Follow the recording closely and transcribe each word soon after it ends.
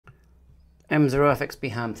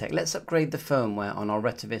M0FXB Hamtech. Let's upgrade the firmware on our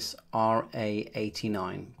RETEVIS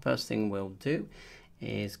RA89. First thing we'll do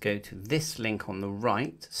is go to this link on the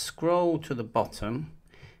right, scroll to the bottom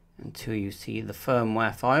until you see the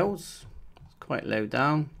firmware files. It's quite low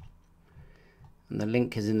down, and the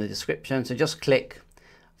link is in the description. So just click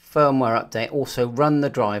firmware update. Also run the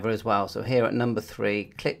driver as well. So here at number 3,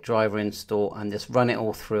 click driver install and just run it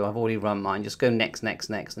all through. I've already run mine. Just go next, next,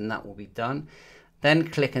 next, and that will be done. Then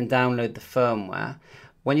click and download the firmware.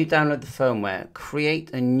 When you download the firmware,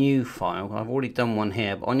 create a new file. I've already done one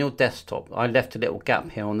here, but on your desktop, I left a little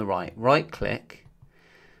gap here on the right. Right click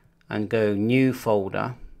and go new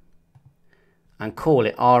folder and call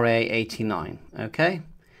it RA89, okay?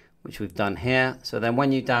 Which we've done here. So then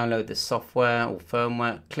when you download the software or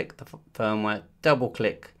firmware, click the firmware, double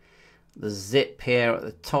click the zip here at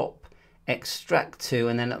the top, extract to,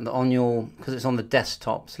 and then on your, because it's on the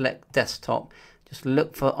desktop, select desktop, just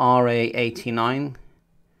look for RA89,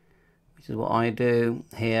 which is what I do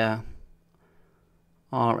here.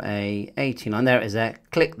 RA89, there it is there.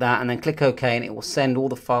 Click that and then click OK, and it will send all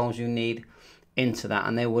the files you need into that,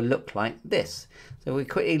 and they will look like this. So we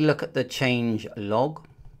quickly look at the change log.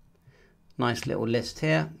 Nice little list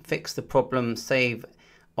here. Fix the problem, save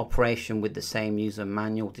operation with the same user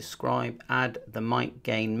manual, describe, add the mic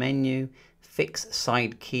gain menu, fix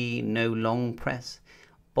side key, no long press,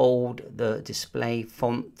 bold the display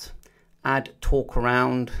font, add talk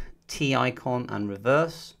around, T icon and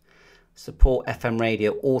reverse, support FM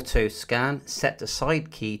radio auto scan, set the side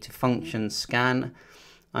key to function scan.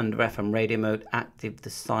 Under FM radio mode, active the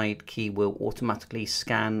side key will automatically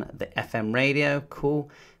scan the FM radio. Cool.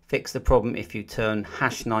 Fix the problem if you turn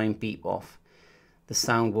 #9 beep off. The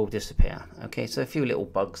sound will disappear. Okay, so a few little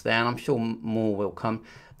bugs there, and I'm sure more will come.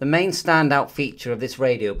 The main standout feature of this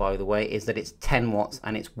radio, by the way, is that it's 10 watts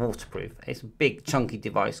and it's waterproof. It's a big chunky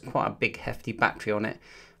device, quite a big hefty battery on it.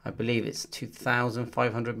 I believe it's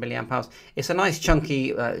 2,500 milliamp hours. It's a nice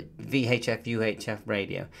chunky VHF, UHF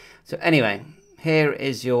radio. So anyway, here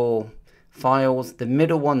is your files. The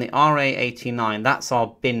middle one, the RA89, that's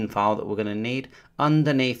our bin file that we're going to need.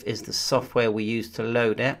 Underneath is the software we use to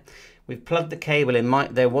load it. We've plugged the cable in.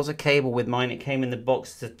 There was a cable with mine. It came in the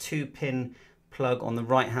box. It's a 2-pin plug on the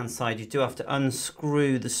right hand side. You do have to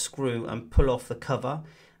unscrew the screw and pull off the cover,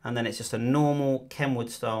 and then it's just a normal Kenwood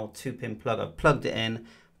style 2-pin plug. I've plugged it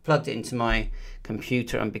into my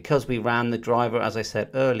computer, and because we ran the driver, as I said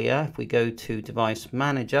earlier, if we go to device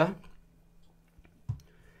manager,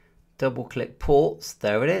 double click ports,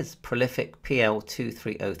 there it is, prolific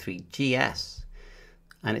PL2303GS,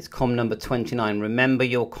 and it's COM number 29. Remember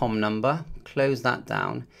your COM number, close that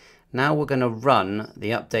down. Now we're going to run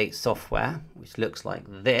the update software, which looks like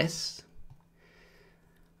this,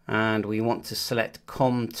 and we want to select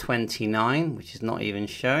COM 29, which is not even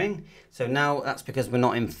showing. So now that's because we're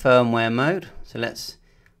not in firmware mode. So let's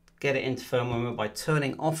get it into firmware mode by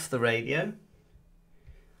turning off the radio,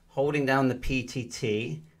 holding down the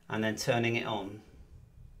PTT, and then turning it on.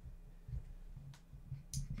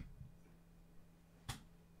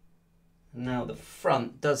 Now the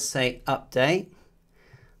front does say update,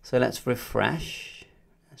 so let's refresh.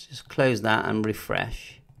 Let's just close that and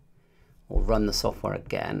refresh, or run the software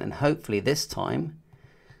again, and hopefully this time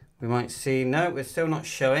we might see, no, we're still not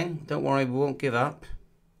showing. Don't worry, we won't give up.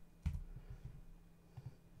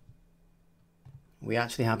 We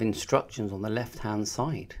actually have instructions on the left hand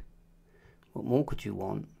side. What more could you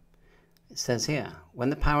want? It says here, when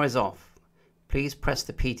the power is off, please press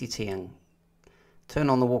the PTT and turn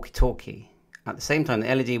on the walkie-talkie. At the same time,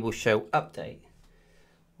 the LED will show update.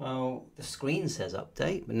 Well, the screen says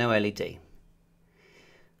update, but no LED.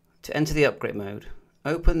 To enter the upgrade mode,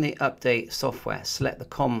 open the update software, select the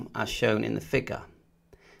COM as shown in the figure,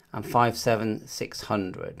 and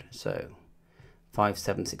 57600. So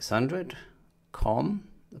 57600, COM.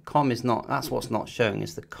 The COM is not, that's what's not showing,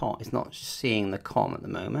 is the COM. It's not seeing the COM at the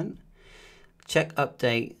moment. Check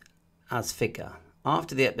update as figure.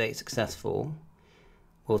 After the update is successful,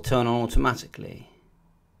 will turn on automatically.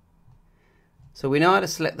 So we know how to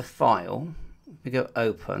select the file. We go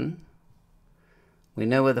open. We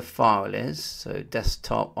know where the file is. So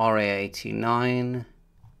desktop RA89,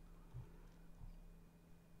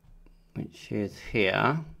 which is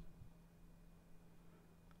here.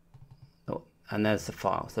 Oh, and there's the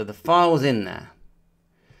file. So the file's in there.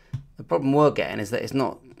 The problem we're getting is that it's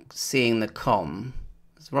not seeing the COM.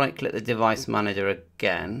 Let's right click the device manager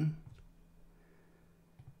again.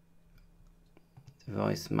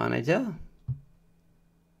 Device manager.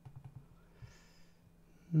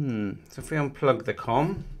 So if we unplug the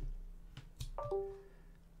COM,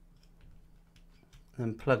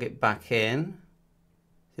 then plug it back in,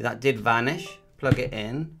 See, that did vanish. Plug it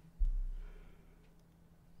in.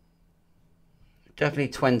 Definitely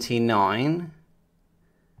 29.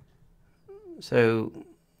 So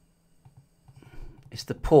it's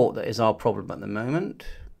the port that is our problem at the moment.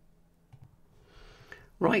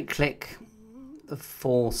 Right click the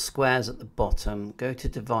 4 squares at the bottom, go to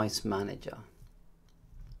Device Manager.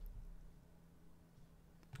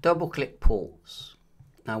 Double click ports.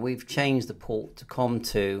 Now we've changed the port to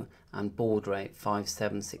COM2 and baud rate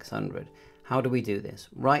 57600. How do we do this?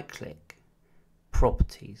 Right click,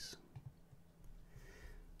 Properties.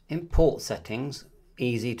 In port settings,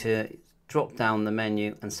 easy to drop down the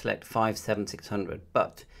menu and select 57600,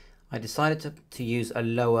 but I decided to use a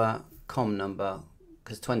lower COM number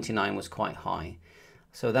because 29 was quite high.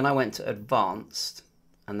 So then I went to Advanced,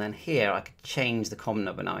 and then here I could change the COM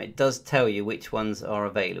number. Now it does tell you which ones are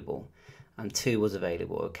available, and 2 was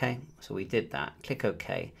available. Okay, so we did that. Click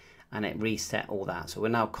OK, and it reset all that. So we're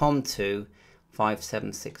now COM2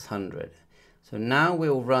 57600. So now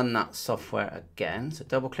we'll run that software again. So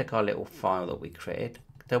double click our little file that we created,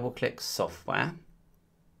 double click software,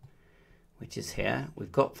 which is here.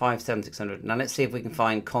 We've got 57600. Now let's see if we can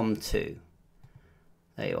find COM2.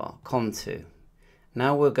 There you are, COM2.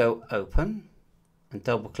 Now we'll go open and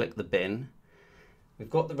double click the bin. We've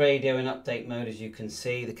got the radio in update mode, as you can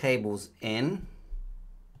see. The cable's in.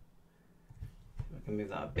 I can move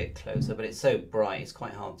that a bit closer, but it's so bright it's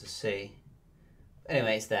quite hard to see.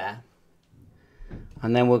 Anyway, it's there.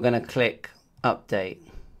 And then we're going to click update.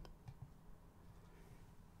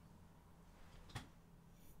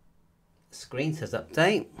 The screen says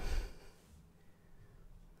update.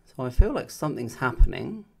 So I feel like something's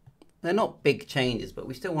happening. They're not big changes, but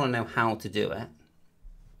we still want to know how to do it.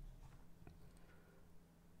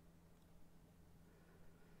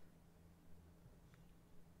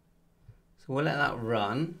 So we'll let that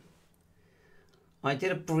run. I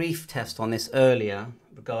did a brief test on this earlier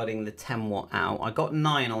regarding the 10 watt out. I got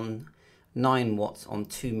 9 watts on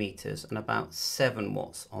 2 meters and about 7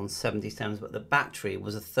 watts on 70 stems, but the battery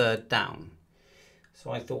was a third down.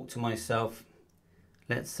 So I thought to myself,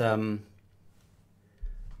 let's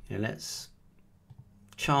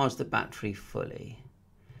charge the battery fully.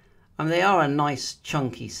 I mean, they are a nice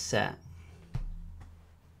chunky set.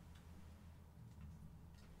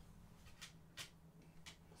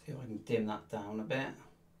 See if I can dim that down a bit.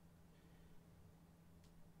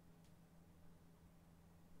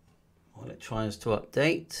 While it tries to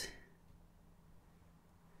update.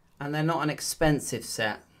 And they're not an expensive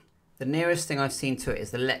set. The nearest thing I've seen to it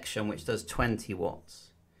is the Lexion, which does 20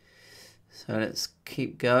 watts. So let's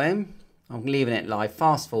keep going. I'm leaving it live.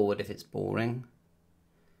 Fast forward if it's boring.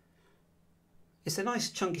 It's a nice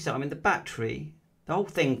chunky set. I mean, the battery, the whole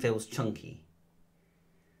thing feels chunky.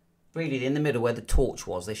 Really, in the middle where the torch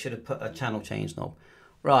was, they should have put a channel change knob.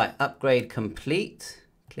 Right, upgrade complete.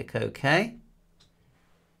 Click OK.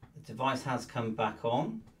 The device has come back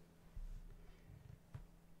on.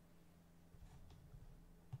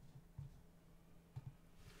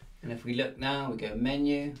 And if we look now, we go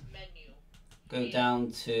menu. Go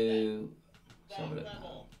down to, let's have a look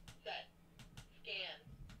now.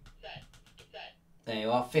 There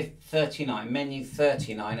you are, 39, menu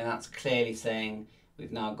 39, and that's clearly saying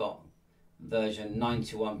we've now got version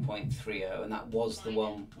 91.30, and that was the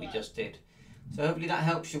one we just did. So hopefully that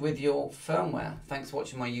helps you with your firmware. Thanks for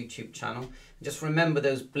watching my YouTube channel. Just remember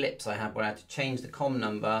those blips I had where I had to change the COM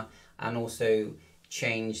number and also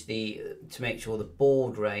change to make sure the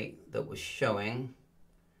baud rate that was showing.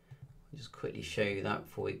 I'll just quickly show you that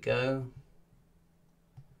before we go.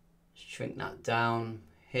 Shrink that down.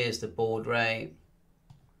 Here's the baud rate.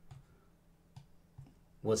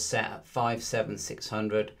 Was set at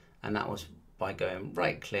 57600, and that was by going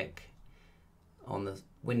right click on the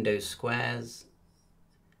Windows squares,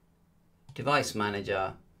 Device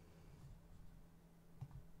Manager,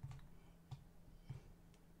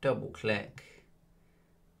 double click,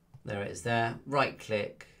 there it is there, right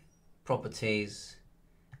click, Properties,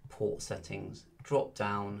 Port Settings, drop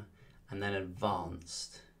down, and then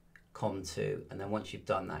Advanced, COM2, and then once you've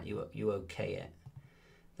done that, you OK it.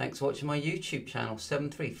 Thanks for watching my YouTube channel.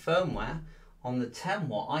 7.3 firmware on the 10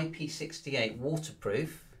 watt IP68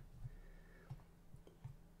 waterproof.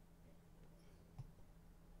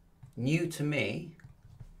 New to me,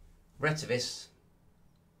 RETEVIS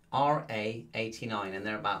RA89, and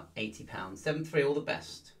they're about £80. 7.3, all the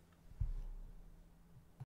best.